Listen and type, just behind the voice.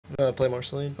Play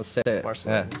Marceline. Let's say it.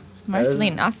 Marceline. Yeah,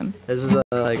 Marceline, awesome. This is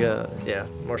yeah,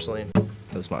 Marceline.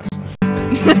 that's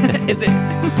Marceline. Is it?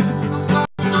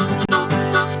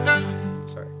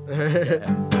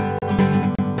 Sorry.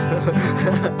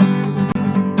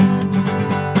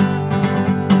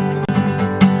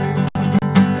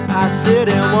 I sit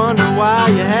and wonder why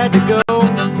you had to go.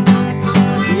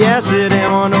 Yeah, I sit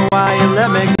and wonder why you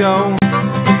let me go.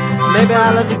 Maybe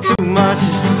I love you too much.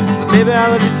 Maybe I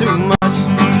love you too much.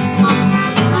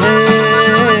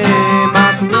 Hey,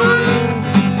 Marceline.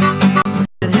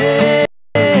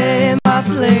 Hey,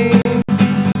 Marceline.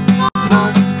 I'm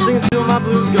gonna sing until my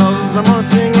blues goes. I'm gonna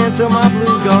sing until my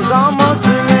blues goes. I'm gonna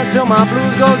sing until my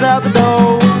blues goes out the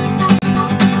door.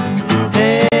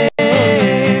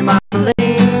 Hey, Marceline.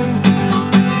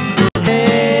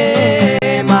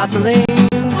 Hey, Marceline.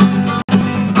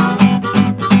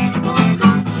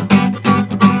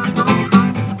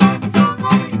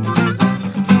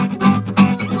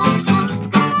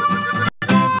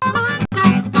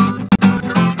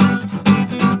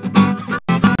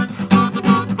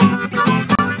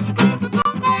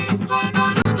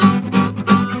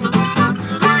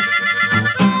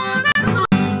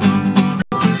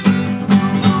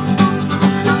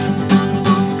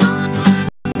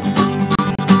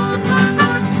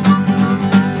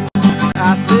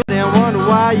 I sit and wonder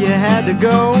why you had to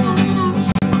go.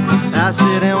 I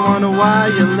sit and wonder why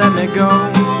you let me go.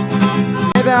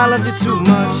 Maybe I loved you too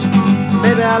much.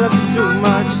 Maybe I loved you too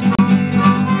much.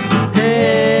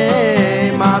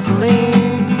 Hey, Marceline.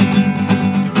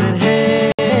 Said,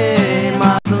 hey,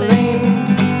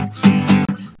 Marceline.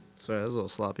 Sorry, that was a little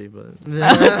sloppy, but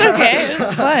It's okay.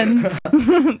 It's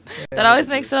fun. That always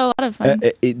makes it a lot of fun.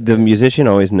 The musician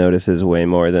always notices way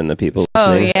more than the people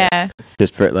Oh listening. yeah,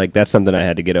 Just for like that's something I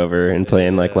had to get over in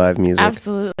playing like live music.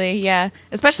 absolutely. Yeah,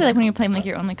 especially like when you're playing like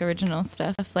your own like original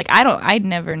stuff. Like I'd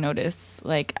never notice.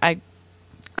 Like I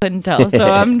couldn't tell. So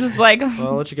I'm just like, well,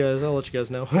 I'll let you guys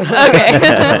know.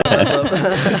 okay. What's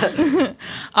up?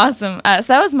 Awesome. So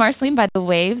that was Marceline by The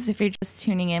Waves. If you're just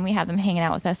tuning in, we have them hanging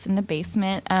out with us in the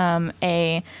basement.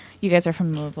 You guys are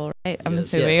from Louisville, right? I'm Yes,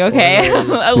 assuming. yes. Okay.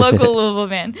 A local Louisville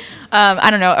band. I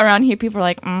don't know. Around here, people are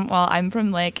like, well, I'm from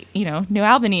like, New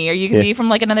Albany, or you can be from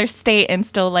like another state and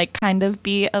still like kind of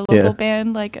be a local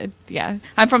band. Like, yeah.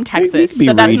 I'm from Texas, be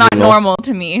so that's not regional. normal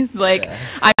to me. Like,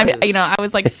 I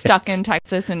was like stuck in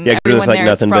Texas, and Yeah, 'cause everyone there's like there is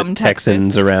nothing from but Texas.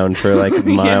 Texans around for like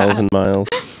miles and miles.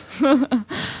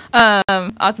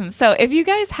 Awesome. So if you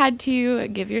guys had to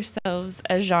give yourselves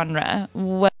a genre,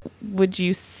 what would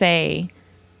you say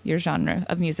your genre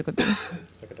of music would be?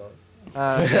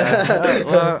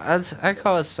 Well, I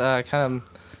call us kind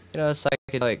of,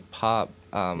 psychedelic pop,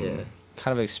 kind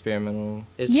of experimental.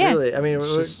 It's Yeah. really, I mean, It's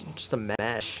we're just- just a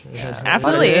mash.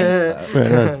 Absolutely.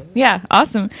 Right on. Yeah,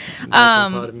 awesome.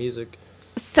 Melting pot of music.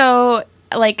 So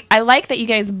like I like that you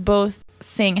guys both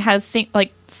sing. Has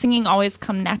singing always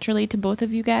come naturally to both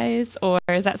of you guys, or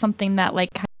is that something that like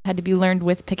had to be learned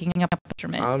with picking up an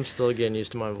instrument? I'm still getting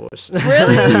used to my voice.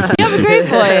 Really? You have a great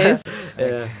voice.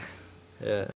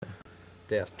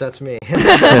 Yeah, that's me.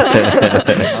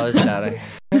 I was shouting.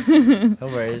 No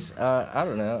worries. I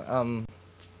don't know.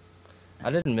 I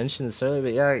didn't mention this earlier,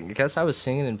 but yeah, I guess I was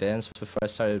singing in bands before I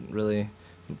started really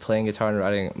playing guitar and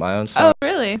writing my own songs. Oh,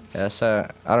 really? Yeah, so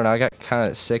I don't know. I got kind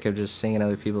of sick of just singing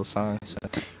other people's songs. So.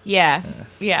 Yeah,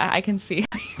 I can see.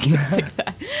 I can see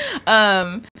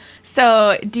that.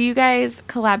 So do you guys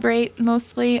collaborate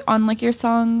mostly on like your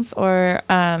songs, or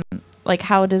like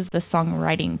how does the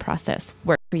songwriting process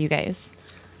work for you guys?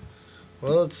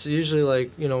 Well, it's usually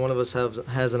like, one of us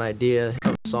has an idea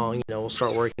of a song, we'll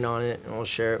start working on it and we'll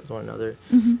share it with one another.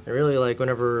 Mm-hmm. And really, like,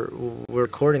 whenever we're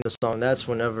recording the song, that's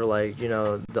whenever, like,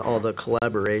 all the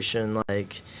collaboration,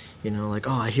 like, like,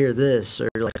 oh, I hear this, or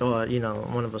like, oh,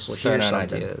 one of us will hear Starting on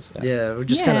something. ideas, Yeah, we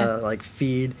just Yeah. kind of like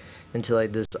feed into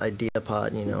like this idea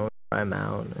pot, I'm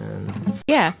out, and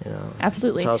Yeah, that's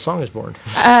absolutely. how a song is born.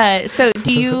 So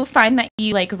do you find that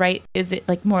you like write, is it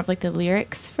like more of like the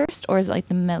lyrics first, or is it like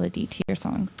the melody to your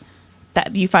songs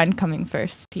that you find coming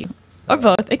first to you? Or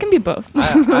both. It can be both.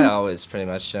 I always pretty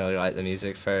much generally write the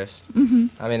music first. Hmm.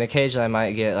 I mean, occasionally I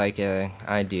might get like an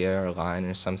idea or a line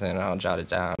or something, and I'll jot it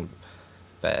down.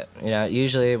 But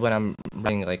usually when I'm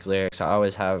writing like lyrics, I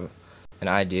always have an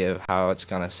idea of how it's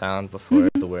gonna sound before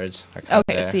the words are kind of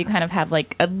Okay, there. so you kind of have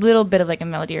like a little bit of like a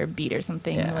melody or a beat or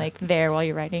something Yeah. like there while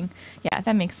you're writing. Yeah,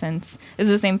 that makes sense. Is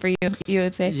it the same for you? You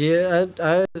would say? Yeah,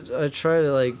 I try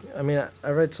to like, I mean,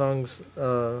 I write songs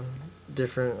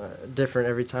different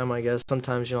every time, I guess.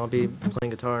 Sometimes, you know, I'll be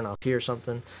playing guitar and I'll hear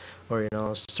something, or, you know,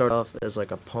 I'll start off as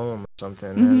like a poem or something,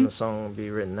 and the song will be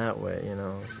written that way, you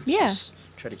know. Just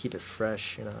try to keep it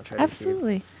fresh, you know.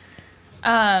 Absolutely.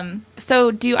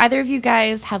 So do either of you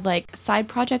guys have like side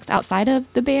projects outside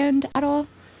of the band at all?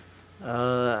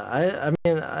 I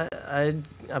mean, I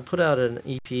put out an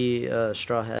EP,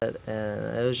 Straw Hat,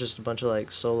 and it was just a bunch of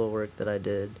like solo work that I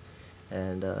did.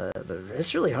 And but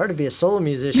it's really hard to be a solo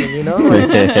musician, you know.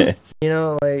 Like, you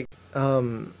know, like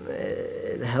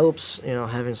it helps, you know,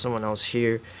 having someone else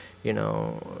here. You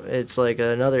know, it's like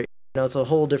another. You know, it's a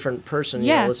whole different person.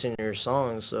 You know, listening to your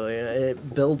songs, so you know,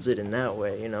 it builds it in that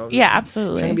way. You know. Yeah,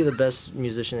 absolutely. Trying to be the best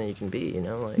musician that you can be. You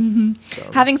know, like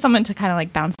so. Having someone to kind of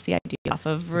like bounce the idea off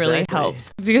of really helps,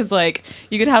 because like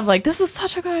you could have like, this is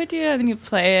such a good idea, and then you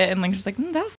play it and like just like,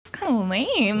 that was kind of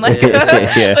lame. Like,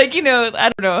 like, you know,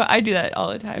 I don't know. I do that all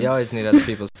the time. You always need other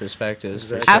people's perspectives.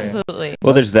 For sure. Absolutely.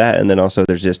 Well, there's that, and then also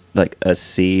there's just like a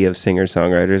sea of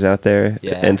singer-songwriters out there.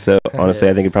 Yeah. And so honestly,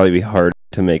 I think it'd probably be harder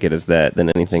to make it as that than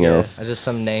anything else. Just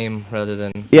some name rather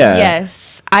than. Yeah.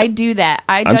 Yes, I do that.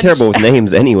 I'm terrible with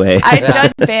names anyway. I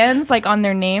judge bands like on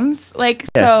their names. Like,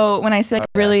 so when I see like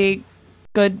a really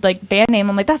good like band name,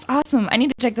 I'm like, that's awesome. I need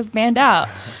to check this band out.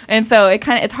 And so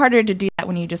it's harder to do that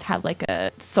when you just have like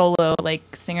a solo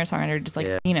like singer-songwriter, just like,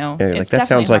 you know. Yeah, like, that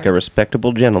sounds like a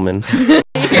respectable gentleman. Yeah.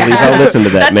 I believe I'll listen to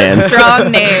that man. That's a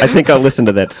strong name. I think I'll listen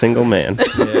to that single man.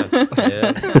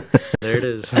 Yeah. There it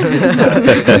is.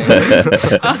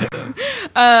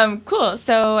 Awesome. Cool.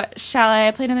 So shall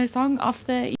I play another song off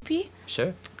the EP?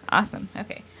 Sure. Awesome.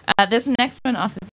 Okay. This next one off of